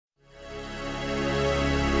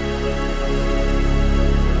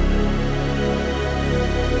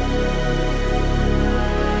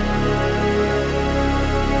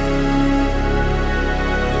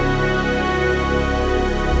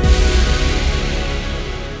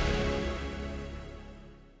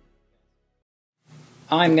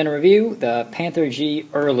I'm going to review the Panther G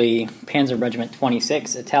early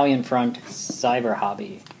Pz.Rgt.26 Italian front cyber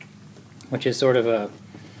hobby, which is sort of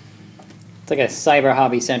it's like a cyber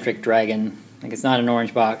hobby centric dragon. Like, it's not an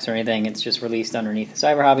orange box or anything, it's just released underneath the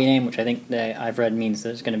cyber hobby name, which I think that I've read means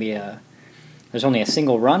there's going to be there's only a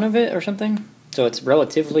single run of it or something. So it's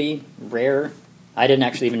relatively rare. I didn't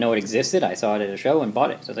actually even know it existed. I saw it at a show and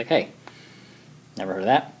bought it. So I was like, hey, never heard of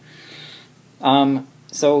that.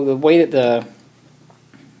 So the way that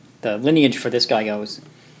the lineage for this guy goes,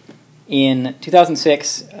 in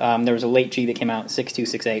 2006, there was a late G that came out,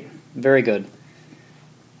 6268, very good.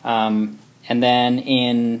 And then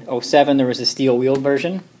in 07, there was a steel-wheeled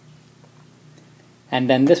version, and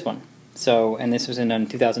then this one. So, and this was in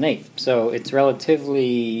 2008. So it's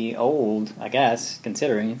relatively old, I guess,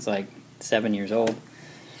 considering it's like 7 years old.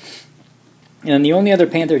 And the only other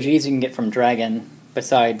Panther Gs you can get from Dragon,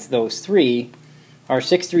 besides those three, are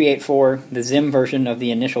 6384, the Zim version of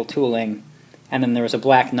the initial tooling, and then there was a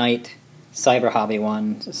Black Knight Cyber Hobby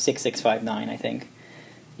one, 6659, I think,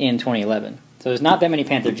 in 2011. So there's not that many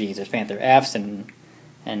Panther Gs. There's Panther Fs and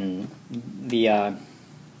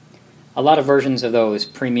a lot of versions of those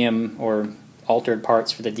premium or altered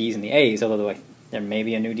parts for the Ds and the As, although there may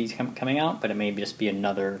be a new D coming out, but it may just be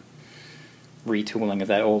another retooling of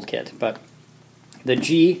that old kit. But the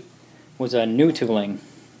G was a new tooling,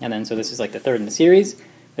 and then so this is like the third in the series.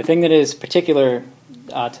 The thing that is particular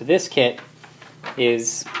to this kit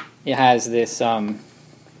is it has this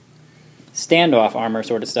standoff armor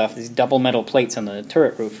sort of stuff, these double metal plates on the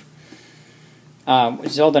turret roof,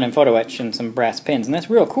 which is all done in photo etch and some brass pins, and that's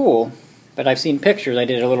real cool. But I've seen pictures. I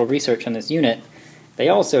did a little research on this unit. They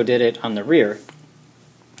also did it on the rear,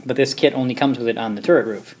 but this kit only comes with it on the turret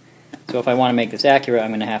roof. So if I want to make this accurate,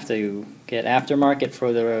 I'm going to have to get aftermarket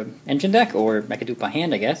for the engine deck, or I could do it by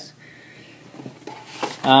hand, I guess.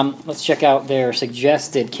 Let's check out their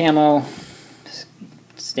suggested camo.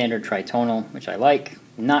 Standard tritonal, which I like.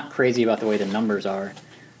 Not crazy about the way the numbers are.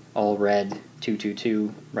 All red,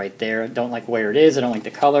 222 right there. Don't like where it is. I don't like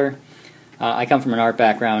the color. I come from an art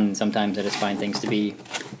background, and sometimes I just find things to be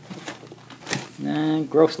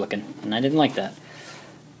gross looking, and I didn't like that.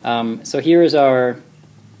 So here is our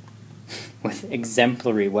with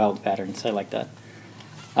exemplary weld patterns. I like that.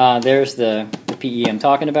 There's the PE I'm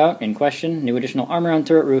talking about in question. New additional armor on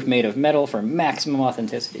turret roof made of metal for maximum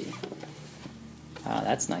authenticity.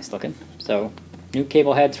 That's nice looking. So, new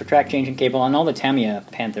cable heads for track changing cable. On all the Tamiya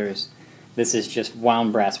Panthers, this is just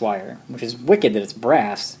wound brass wire, which is wicked that it's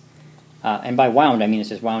brass. And by wound, I mean it's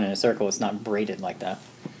just wound in a circle. It's not braided like that.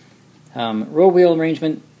 Roll wheel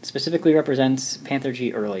arrangement specifically represents Panther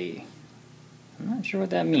G early. I'm not sure what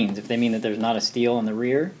that means. If they mean that there's not a steel on the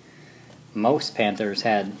rear. Most Panthers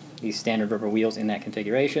had these standard rubber wheels in that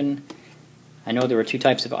configuration. I know there were two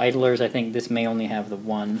types of idlers. I think this may only have the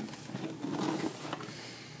one.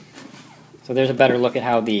 So there's a better look at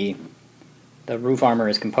how the roof armor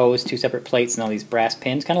is composed. Two separate plates and all these brass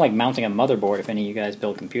pins. Kind of like mounting a motherboard if any of you guys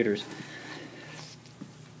build computers.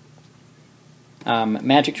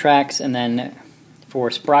 Magic tracks, and then for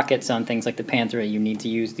sprockets on things like the Panther, you need to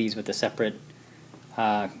use these with the separate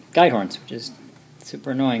guide horns, which is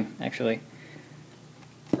super annoying, actually.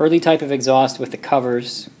 Early type of exhaust with the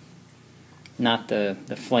covers, not the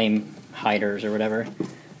flame hiders or whatever.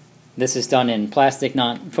 This is done in plastic,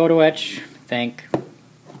 not photo etch. Thank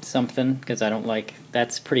something, because I don't like...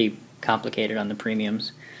 That's pretty complicated on the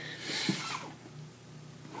premiums.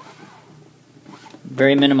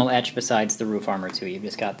 Very minimal etch besides the roof armor, too. You've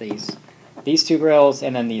just got these two grills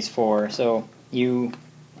and then these four. So you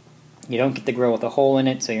don't get the grill with a hole in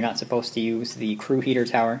it, so you're not supposed to use the crew heater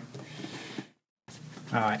tower.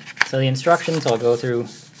 Alright, so the instructions I'll go through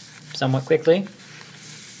somewhat quickly.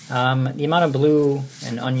 The amount of blue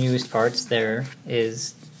and unused parts there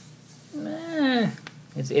is...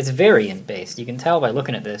 it's variant-based. You can tell by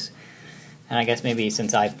looking at this. And I guess maybe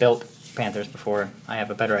since I've built Panthers before, I have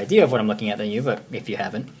a better idea of what I'm looking at than you, but if you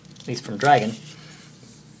haven't, at least from Dragon.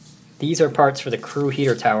 These are parts for the crew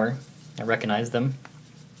heater tower. I recognize them.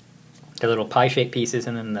 The little pie-shaped pieces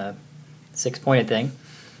and then the six-pointed thing.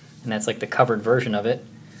 And that's like the covered version of it.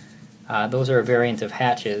 Those are a variant of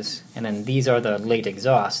hatches, and then these are the late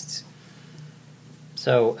exhausts.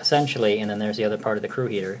 So essentially, and then there's the other part of the crew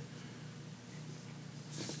heater.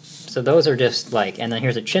 So those are just like, and then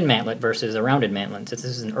here's a chin mantlet versus a rounded mantlet. Since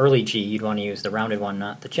this is an early G, you'd want to use the rounded one,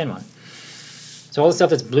 not the chin one. So all the stuff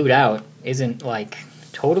that's blued out isn't like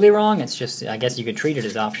totally wrong, it's just, I guess you could treat it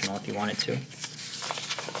as optional if you wanted to.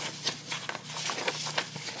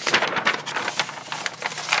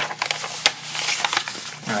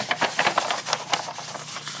 Alright.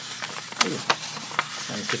 Ooh,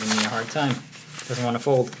 someone's giving me a hard time. doesn't want to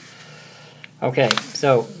fold. Okay,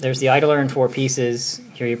 so there's the idler in 4 pieces.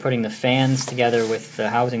 Here you're putting the fans together with the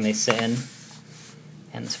housing they sit in,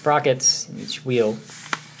 and the sprockets in each wheel.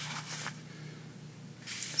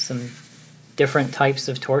 Some different types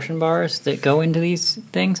of torsion bars that go into these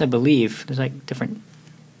things, I believe. There's like different,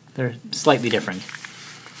 they're slightly different.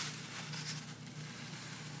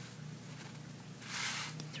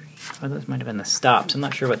 Oh, those might have been the stops. I'm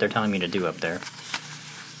not sure what they're telling me to do up there.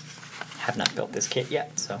 I have not built this kit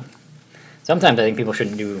yet, so sometimes I think people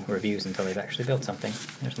shouldn't do reviews until they've actually built something.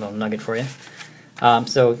 There's a little nugget for you.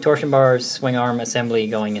 So torsion bars, swing arm assembly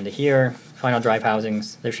going into here, final drive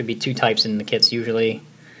housings. There should be 2 types in the kits usually,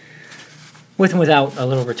 with and without a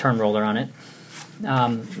little return roller on it.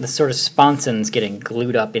 The sort of sponsons getting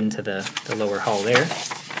glued up into the lower hull there.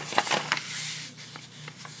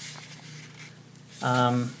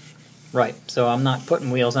 Right, so I'm not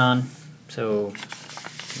putting wheels on, so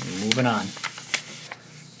moving on.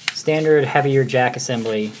 Standard heavier jack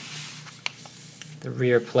assembly. The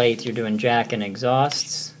rear plate, you're doing jack and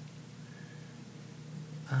exhausts.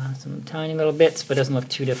 Some tiny little bits, but doesn't look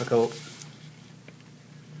too difficult.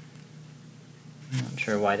 I'm not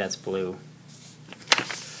sure why that's blue.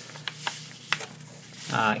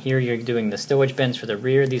 Here you're doing the stowage bins for the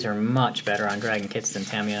rear. These are much better on Dragon kits than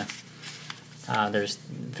Tamiya. There's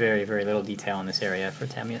very, very little detail in this area for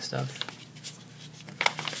Tamiya stuff.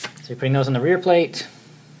 So you're putting those on the rear plate.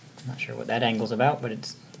 I'm not sure what that angle's about, but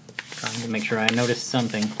it's trying to make sure I noticed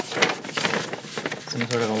something. Some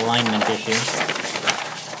sort of alignment issue.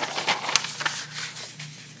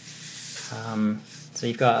 So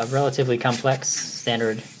you've got a relatively complex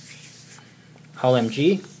standard hull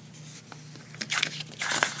MG.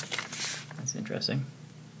 That's interesting.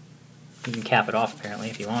 You can cap it off apparently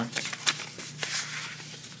if you want.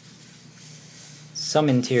 Some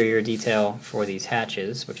interior detail for these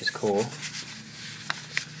hatches, which is cool.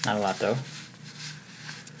 Not a lot though.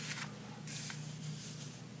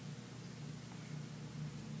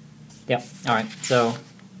 Yep, alright, so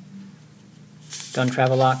gun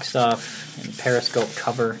travel lock stuff and periscope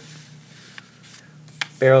cover,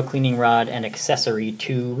 barrel cleaning rod and accessory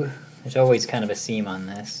tube. There's always kind of a seam on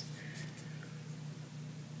this.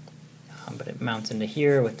 But it mounts into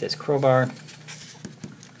here with this crowbar.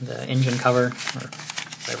 The engine cover, or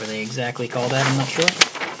whatever they exactly call that, I'm not sure.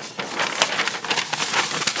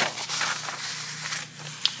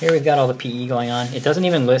 Here we've got all the PE going on. It doesn't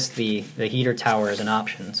even list the heater tower as an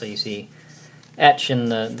option, so you see etch in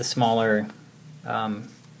the smaller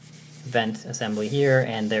vent assembly here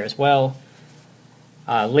and there as well.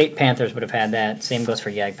 Late Panthers would have had that, same goes for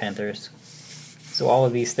Yag Panthers. So all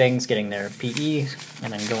of these things getting their PE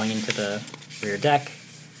and then going into the rear deck.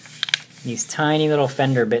 These tiny little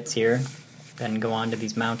fender bits here then go on to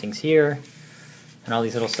these mountings here, and all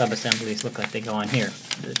these little sub-assemblies look like they go on here.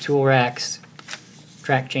 The tool racks,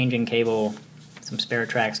 track changing cable, some spare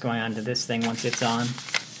tracks going on to this thing once it's on.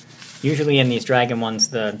 Usually in these Dragon ones,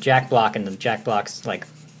 the jack block and the jack block's like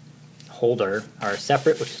holder are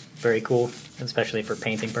separate, which is very cool, especially for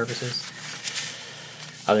painting purposes.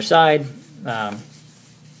 Other side,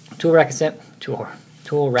 tool rack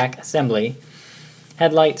assembly.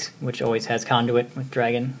 Headlight, which always has conduit with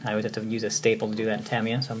Dragon. I always have to use a staple to do that in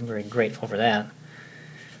Tamiya, so I'm very grateful for that.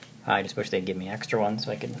 I just wish they'd give me extra ones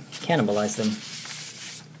so I could cannibalize them.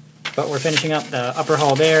 But we're finishing up the upper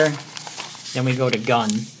hull there. Then we go to gun.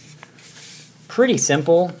 Pretty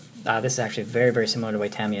simple. This is actually very, very similar to the way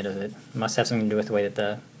Tamiya does it. It must have something to do with the way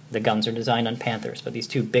that the guns are designed on Panthers. But these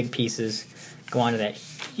 2 big pieces go onto that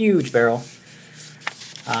huge barrel.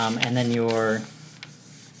 And then your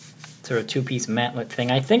sort of 2-piece mantlet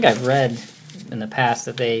thing. I think I've read in the past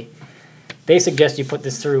that they suggest you put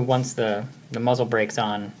this through once the muzzle brake's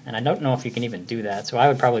on, and I don't know if you can even do that, so I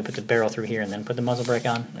would probably put the barrel through here and then put the muzzle brake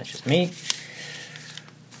on. That's just me.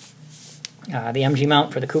 The MG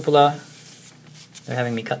mount for the cupola. They're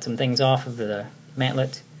having me cut some things off of the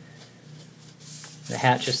mantlet. The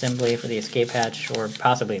hatch assembly for the escape hatch, or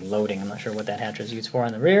possibly loading. I'm not sure what that hatch is used for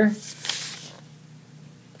on the rear.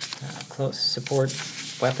 Close support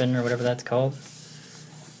weapon, or whatever that's called.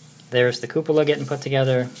 There's the cupola getting put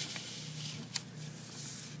together.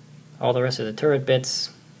 All the rest of the turret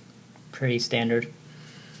bits, pretty standard.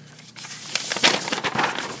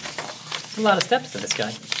 There's a lot of steps to this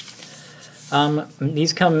guy.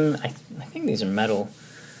 These come, I think these are metal.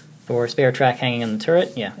 For spare track hanging on the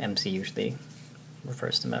turret, yeah, MC usually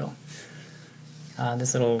refers to metal.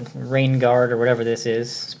 This little rain guard, or whatever this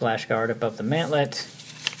is, splash guard above the mantlet.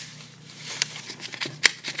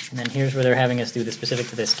 And then here's where they're having us do the specific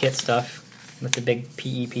to this kit stuff with the big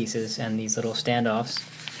PE pieces and these little standoffs.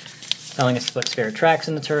 Telling us to put spare tracks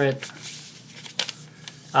in the turret.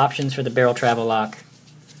 options for the barrel travel lock.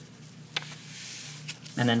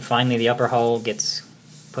 And then finally the upper hull gets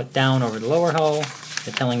put down over the lower hull.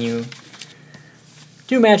 They're telling you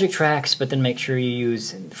do magic tracks, but then make sure you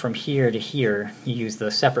use from here to here, you use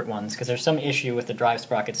the separate ones, because there's some issue with the drive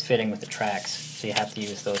sprockets fitting with the tracks, so you have to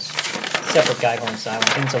use those separate guide horn style. I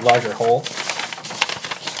think it's a larger hole.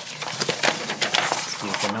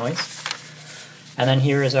 Excuse the noise. And then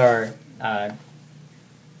here is our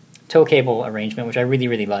tow cable arrangement, which I really,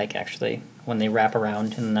 really like, actually, when they wrap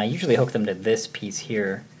around. And I usually hook them to this piece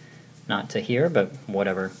here, not to here, but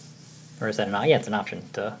whatever. Or is that an option? Yeah, it's an option.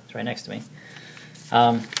 Duh, it's right next to me.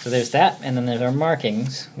 So there's that, and then there's our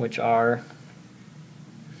markings, which are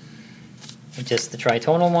just the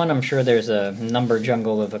tritonal one. I'm sure there's a number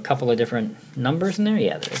jungle of a couple of different numbers in there.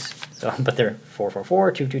 Yeah, there is. So, but they're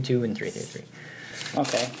 444, 222, and 333.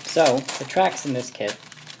 Okay, so the tracks in this kit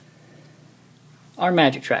are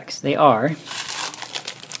magic tracks. They are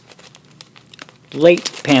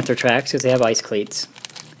late Panther tracks because they have ice cleats,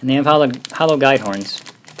 and they have hollow guide horns.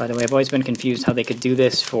 By the way, I've always been confused how they could do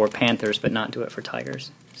this for Panthers but not do it for Tigers.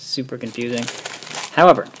 Super confusing.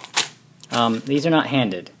 However, these are not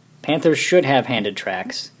handed. Panthers should have handed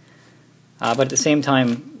tracks, but at the same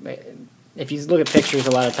time, if you look at pictures,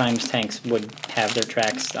 a lot of times tanks would have their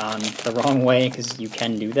tracks on the wrong way because you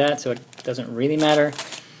can do that, so it doesn't really matter.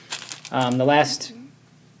 The last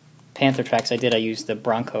Panther tracks I did, I used the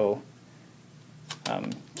Bronco,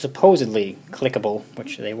 supposedly clickable,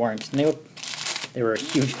 which they weren't. And they were a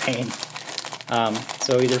huge pain.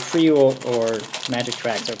 So either free or magic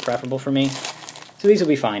tracks are preferable for me. So these will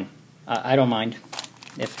be fine. I don't mind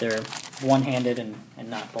if they're one-handed and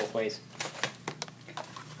not both ways.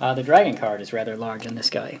 The dragon card is rather large on this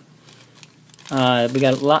guy. We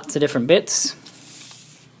got lots of different bits.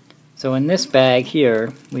 So in this bag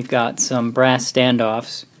here, we've got some brass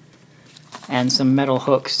standoffs and some metal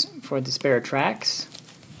hooks for the spare tracks.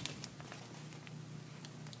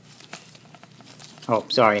 Oh,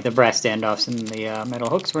 sorry, the brass standoffs and the metal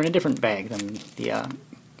hooks were in a different bag than the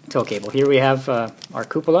tow cable. Here we have our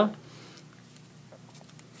cupola.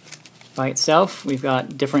 By itself, we've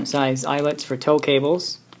got different size eyelets for tow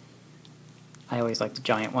cables. I always like the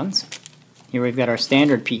giant ones. Here we've got our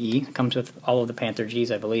standard PE. It comes with all of the Panther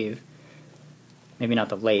Gs, I believe. Maybe not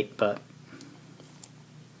the late, but...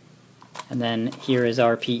 And then here is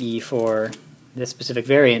our PE for this specific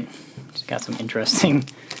variant. It's got some interesting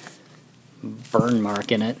burn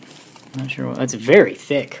mark in it. Not sure what, that's very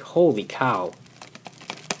thick. Holy cow.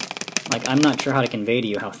 Like, I'm not sure how to convey to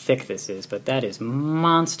you how thick this is, but that is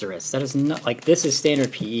monstrous. That is not, like, this is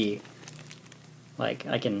standard PE. Like,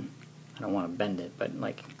 I don't want to bend it, but,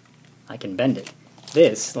 like, I can bend it.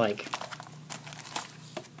 This, like,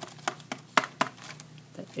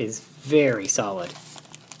 that is very solid.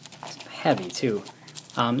 It's heavy, too.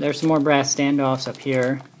 There's some more brass standoffs up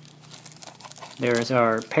here. There's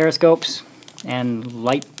our periscopes and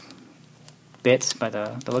light bits by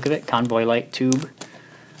the look of it. Convoy light tube.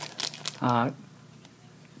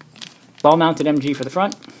 Ball-mounted MG for the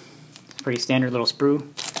front. It's a pretty standard little sprue.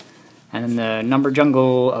 And then the number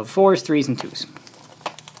jungle of 4s, 3s, and 2s.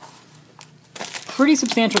 Pretty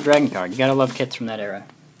substantial dragon card. You gotta love kits from that era.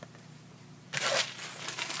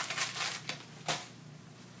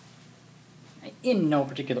 In no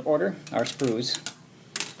particular order, our sprues.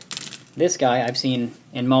 This guy I've seen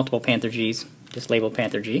in multiple Panther Gs, just labeled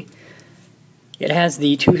Panther G. It has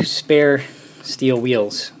the 2 spare steel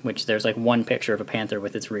wheels, which there's like one picture of a Panther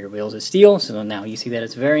with its rear wheels is steel, so now you see that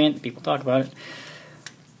it's a variant, people talk about it.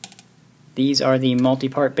 These are the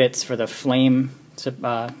multi-part bits for the flame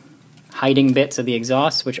hiding bits of the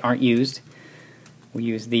exhausts, which aren't used. We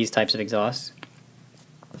use these types of exhausts.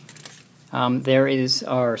 There is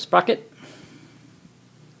our sprocket,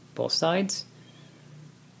 both sides.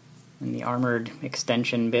 And the armored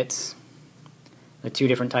extension bits, the 2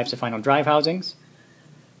 different types of final drive housings,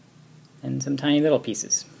 and some tiny little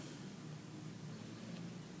pieces.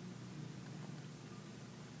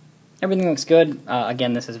 Everything looks good.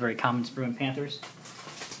 Again, this is a very common sprue in Panthers.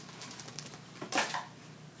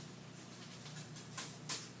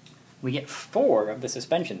 We get 4 of the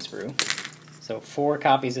suspension sprue, so 4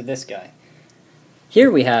 copies of this guy. Here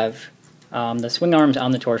we have the swing arms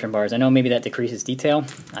on the torsion bars. I know maybe that decreases detail.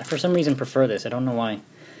 I for some reason prefer this. I don't know why.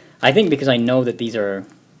 I think because I know that these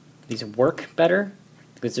work better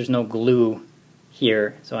because there's no glue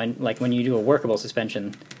here. So like when you do a workable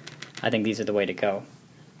suspension, I think these are the way to go.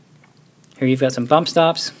 Here you've got some bump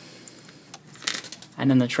stops, and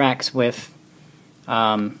then the tracks with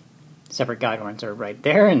separate guide horns are right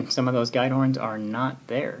there, and some of those guide horns are not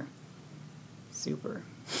there. Super.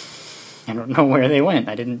 I don't know where they went.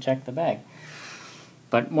 I didn't check the bag.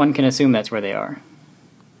 but one can assume that's where they are.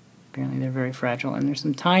 Apparently they're very fragile, and there's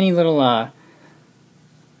some tiny little,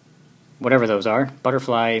 whatever those are,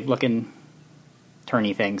 butterfly-looking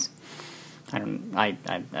turny things. I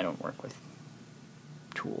don't work with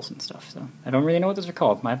tools and stuff, so I don't really know what those are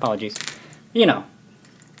called. My apologies. You know,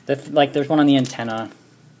 like there's one on the antenna.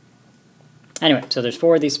 Anyway, so there's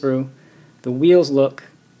 4 of these sprue. The wheels look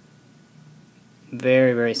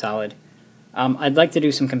very, very solid. I'd like to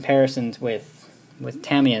do some comparisons with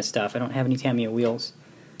Tamiya stuff. I don't have any Tamiya wheels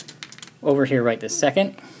over here right this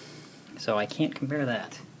second, so I can't compare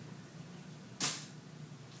that.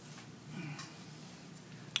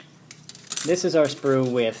 This is our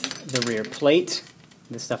sprue with the rear plate.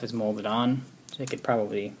 This stuff is molded on, so I could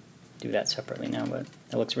probably do that separately now, but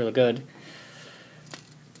it looks really good.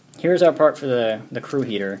 Here's our part for the crew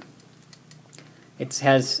heater. It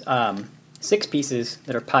has 6 pieces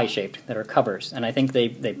that are pie-shaped, that are covers, and I think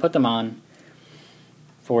they put them on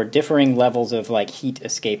for differing levels of like heat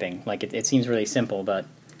escaping. Like it seems really simple, but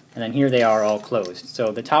and then here they are all closed.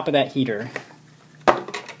 So the top of that heater,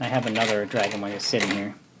 I have another Dragon one just sitting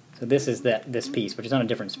here. So this is this piece, which is on a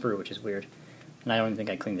different sprue, which is weird, and I don't even think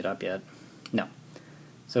I cleaned it up yet. No.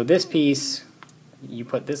 So this piece, you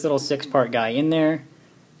put this little 6-part guy in there,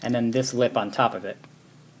 and then this lip on top of it.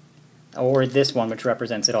 Or this one, which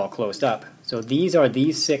represents it all closed up. So these are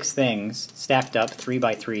these 6 things stacked up 3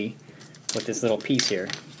 by 3 with this little piece here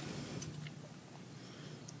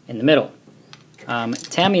in the middle.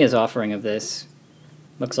 Tamiya's offering of this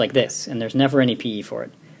looks like this, and there's never any PE for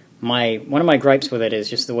it. One of my gripes with it is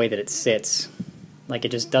just the way that it sits. Like,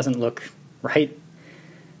 it just doesn't look right.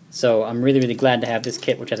 So I'm really, really glad to have this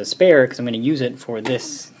kit, which has a spare, because I'm going to use it for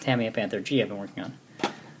this Tamiya Panther G I've been working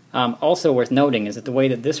on. Also worth noting is that the way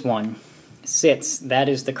that this one sits, that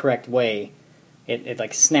is the correct way. It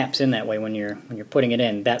like snaps in that way when you're putting it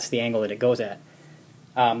in. That's the angle that it goes at.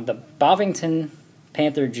 The Bovington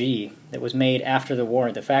Panther G that was made after the war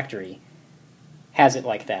at the factory has it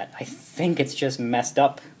like that. I think it's just messed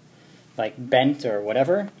up, like bent or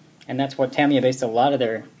whatever, and that's what Tamiya based a lot of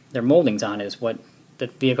their moldings on, is what the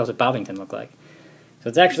vehicles at Bovington look like. So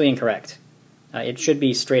it's actually incorrect. It should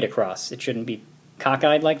be straight across. It shouldn't be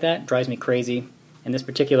cockeyed like that. It drives me crazy. In this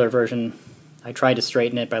particular version, I tried to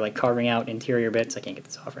straighten it by like carving out interior bits. I can't get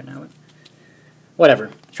this off right now, but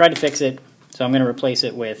whatever. Tried to fix it, so I'm going to replace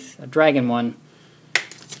it with a Dragon one,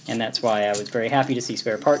 and that's why I was very happy to see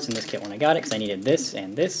spare parts in this kit when I got it, because I needed this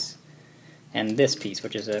and this piece,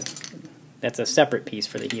 which is that's a separate piece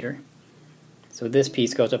for the heater. So this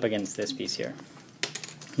piece goes up against this piece here.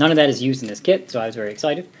 None of that is used in this kit, so I was very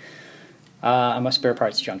excited. I'm a spare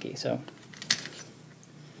parts junkie, so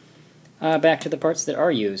back to the parts that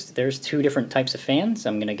are used. There's 2 different types of fans.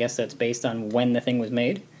 I'm going to guess that's based on when the thing was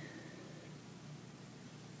made.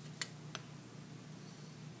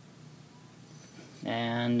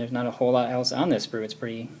 And there's not a whole lot else on this sprue. It's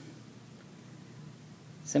pretty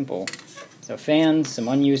simple. So fans, some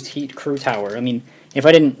unused heat crew tower. I mean, if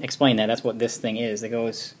I didn't explain that, that's what this thing is. It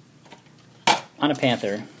goes on a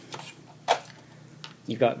Panther.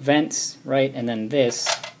 You've got vents, right, and then this,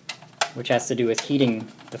 which has to do with heating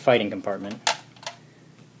the fighting compartment.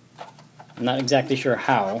 I'm not exactly sure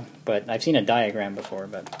how, but I've seen a diagram before.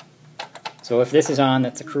 But so if this is on,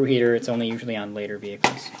 that's a crew heater. It's only usually on later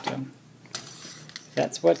vehicles. So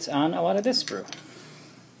that's what's on a lot of this sprue.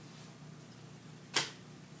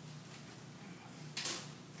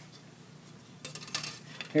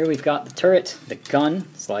 Here we've got the turret, the gun,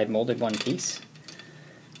 slide molded one piece,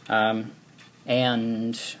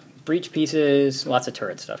 and breech pieces, lots of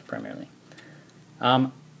turret stuff primarily.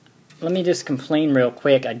 Let me just complain real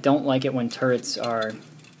quick. I don't like it when turrets are,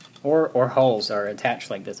 or hulls are attached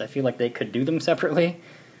like this. I feel like they could do them separately.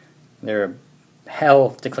 They're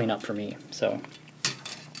hell to clean up for me. So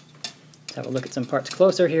let's have a look at some parts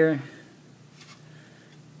closer here.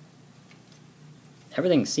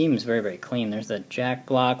 Everything seems very, very clean. There's the jack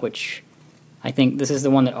block, which I think this is the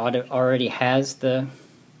one that already has the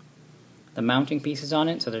mounting pieces on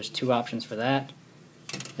it, so there's 2 options for that.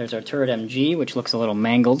 There's our turret MG, which looks a little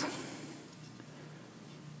mangled.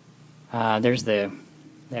 There's it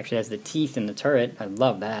actually has the teeth in the turret. I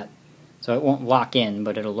love that. So it won't lock in,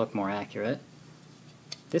 but it'll look more accurate.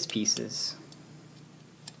 This piece is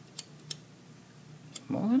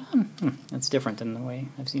molded on. That's different than the way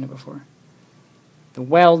I've seen it before. The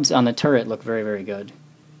welds on the turret look very, very good.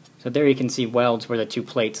 So there you can see welds where the 2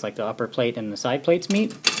 plates, like the upper plate and the side plates,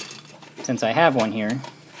 meet. Since I have one here,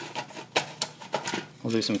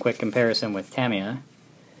 we'll do some quick comparison with Tamiya.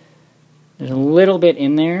 There's a little bit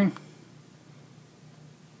in there,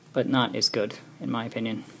 but not as good, in my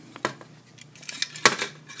opinion.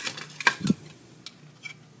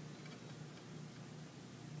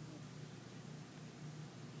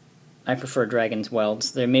 I prefer Dragon's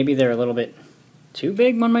welds. Maybe they're a little bit too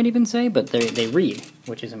big, one might even say, but they read,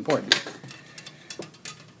 which is important.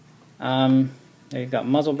 There you've got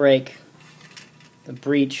muzzle brake, the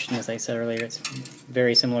breech, and as I said earlier, it's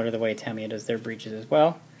very similar to the way Tamiya does their breeches as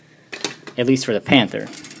well, at least for the Panther.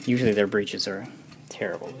 Usually their breeches are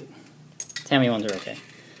terrible. Tamiya ones are okay.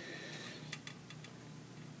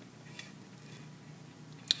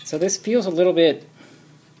 So this feels a little bit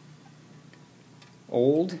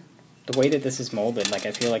old, the way that this is molded. Like,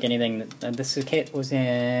 I feel like anything that this kit was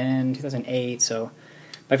in 2008, so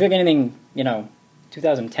I feel like anything, you know,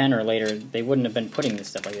 2010 or later, they wouldn't have been putting this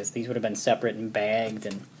stuff like this. These would have been separate and bagged,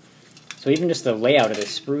 and so even just the layout of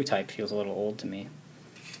this sprue type feels a little old to me.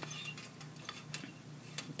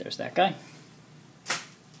 There's that guy. So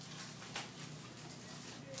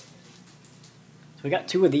we got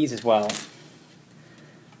two of these as well.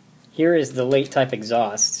 Here is the late type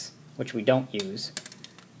exhausts, which we don't use.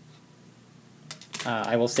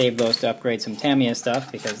 I will save those to upgrade some Tamiya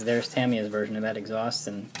stuff, because there's Tamiya's version of that exhaust,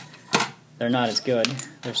 and they're not as good.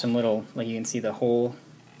 There's some little, like you can see the hole,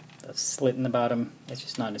 the slit in the bottom, it's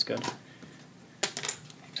just not as good.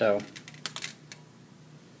 So,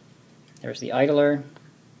 there's the idler.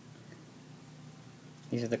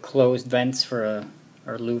 These are the closed vents for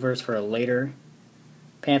or louvers for a later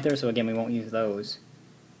Panther, so again we won't use those.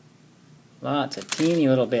 Lots of teeny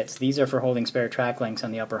little bits. These are for holding spare track links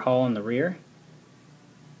on the upper hull and the rear.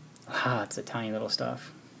 Lots of tiny little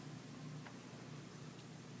stuff.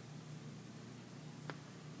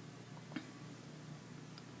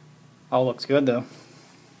 All looks good though.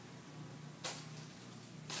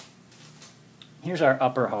 Here's our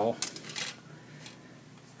upper hull.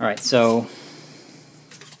 Alright, so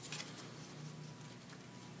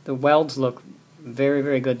the welds look very,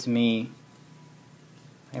 very good to me.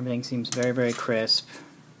 Everything seems very, very crisp.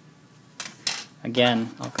 Again,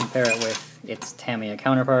 I'll compare it with its Tamiya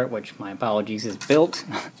counterpart, which, my apologies, is built.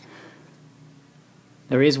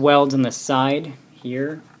 There is welds on the side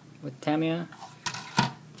here with Tamiya,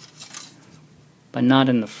 but not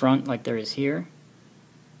in the front like there is here.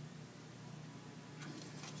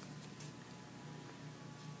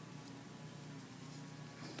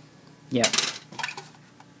 Yeah.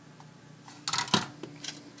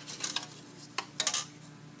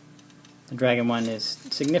 The Dragon one is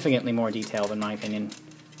significantly more detailed in my opinion.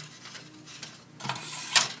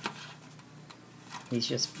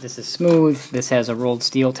 This is smooth, this has a rolled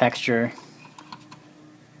steel texture.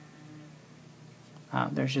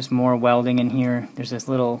 There's just more welding in here. There's this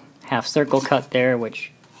little half circle cut there,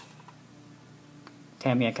 which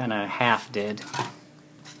Tamiya kind of half did.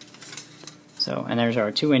 So, and there's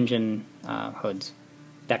our 2-engine hoods.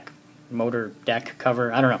 Motor deck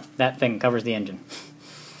cover, I don't know, that thing covers the engine.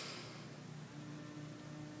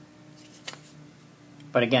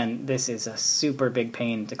 But again, this is a super big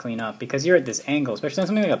pain to clean up because you're at this angle, especially on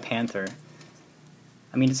something like a Panther.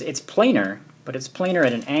 I mean, it's planar, but it's planar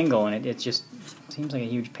at an angle, and it just seems like a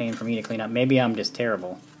huge pain for me to clean up. Maybe I'm just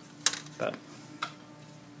terrible, but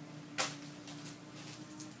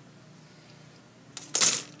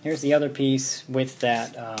here's the other piece with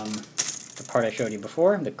that, the part I showed you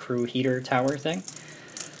before, the crew heater tower thing.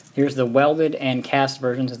 Here's the welded and cast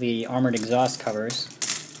versions of the armored exhaust covers.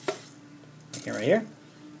 Right here.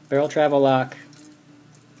 Barrel travel lock,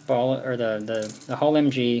 ball, or the hull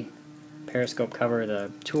MG, periscope cover,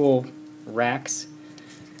 the tool racks.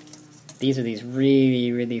 These are these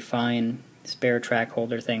really, really fine spare track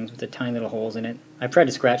holder things with the tiny little holes in it. I've tried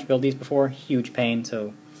to scratch build these before, huge pain,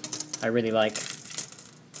 so I really like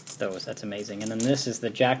those. That's amazing. And then this is the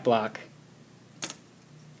jack block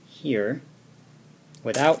here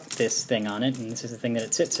without this thing on it, and this is the thing that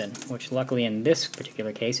it sits in, which luckily in this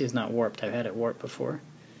particular case is not warped. I've had it warped before.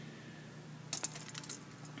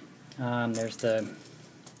 There's the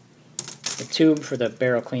tube for the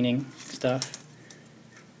barrel cleaning stuff,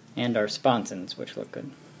 and our sponsons, which look good.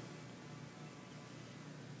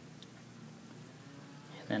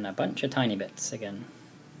 And then a bunch of tiny bits again.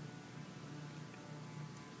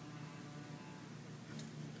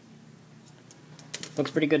 Looks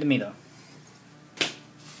pretty good to me though.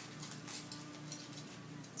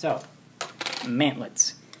 So,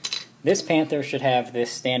 mantlets. This Panther should have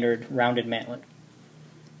this standard rounded mantlet.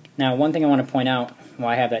 Now, one thing I want to point out,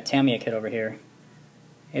 why I have that Tamiya kit over here,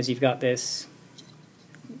 is you've got this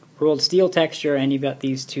rolled steel texture and you've got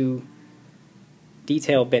these two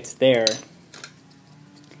detail bits there.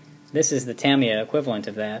 This is the Tamiya equivalent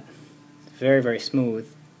of that. Very, very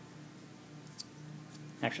smooth.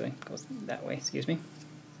 Actually, it goes that way, excuse me.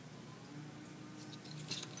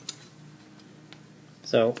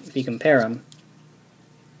 So, if you compare them,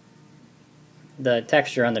 the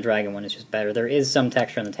texture on the Dragon one is just better. There is some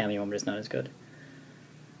texture on the Tamiya one, but it's not as good.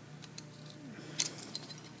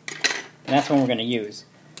 And that's one we're going to use.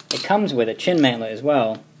 It comes with a chin mantlet as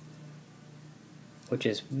well, which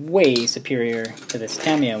is way superior to this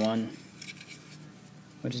Tamiya one,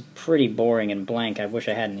 which is pretty boring and blank. I wish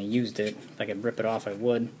I hadn't used it. If I could rip it off, I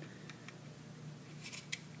would.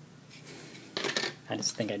 I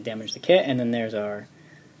just think I damaged the kit, and then there's our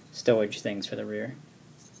stowage things for the rear.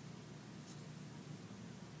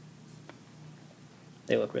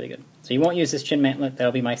 They look really good. So you won't use this chin mantlet.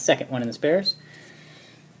 That'll be my second one in the spares.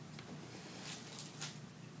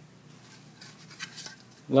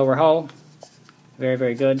 Lower hull, very,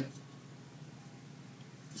 very good.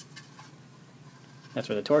 That's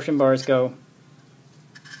where the torsion bars go.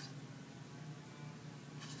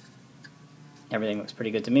 Everything looks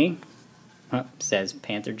pretty good to me. Oh, says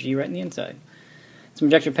Panther G right in the inside. Some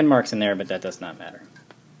injector pin marks in there, but that does not matter.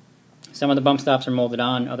 Some of the bump stops are molded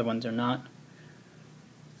on, other ones are not.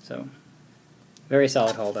 So, very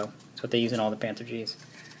solid hull though. That's what they use in all the Panther Gs.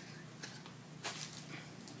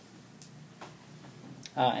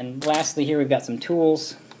 And lastly here we've got some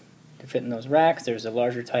tools to fit in those racks. There's a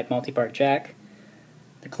larger type multi-part jack.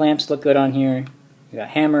 The clamps look good on here. We've got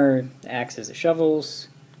hammer, the axes, the shovels,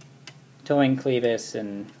 towing clevis,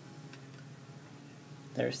 and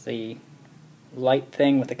there's the light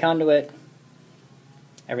thing with the conduit.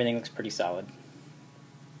 Everything looks pretty solid.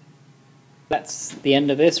 That's the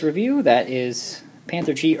end of this review. That is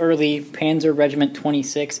Panther G early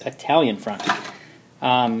Pz.Rgt.26 Italian front.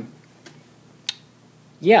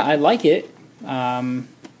 Yeah, I like it.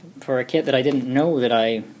 For a kit that I didn't know that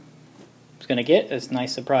I was going to get, it's a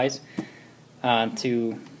nice surprise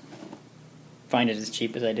to find it as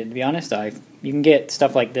cheap as I did, to be honest. You can get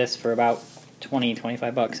stuff like this for about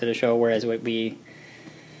 20-25 bucks at a show, whereas it would be,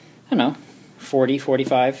 I don't know, 40,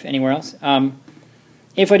 45 anywhere else.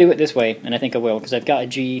 If I do it this way, and I think I will, because I've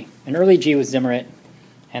got an early G with Pz.Rgt.,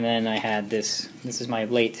 and then I had this is my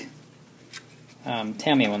late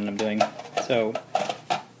Tamiya one that I'm doing. So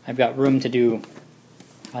I've got room to do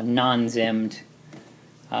a non-zimmed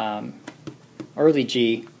early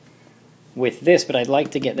G with this, but I'd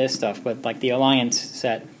like to get this stuff, but like the Alliance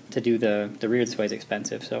set to do the rear this way is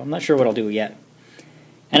expensive, so I'm not sure what I'll do yet.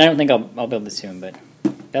 And I don't think I'll build this soon, but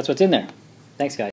that's what's in there. Thanks, guys.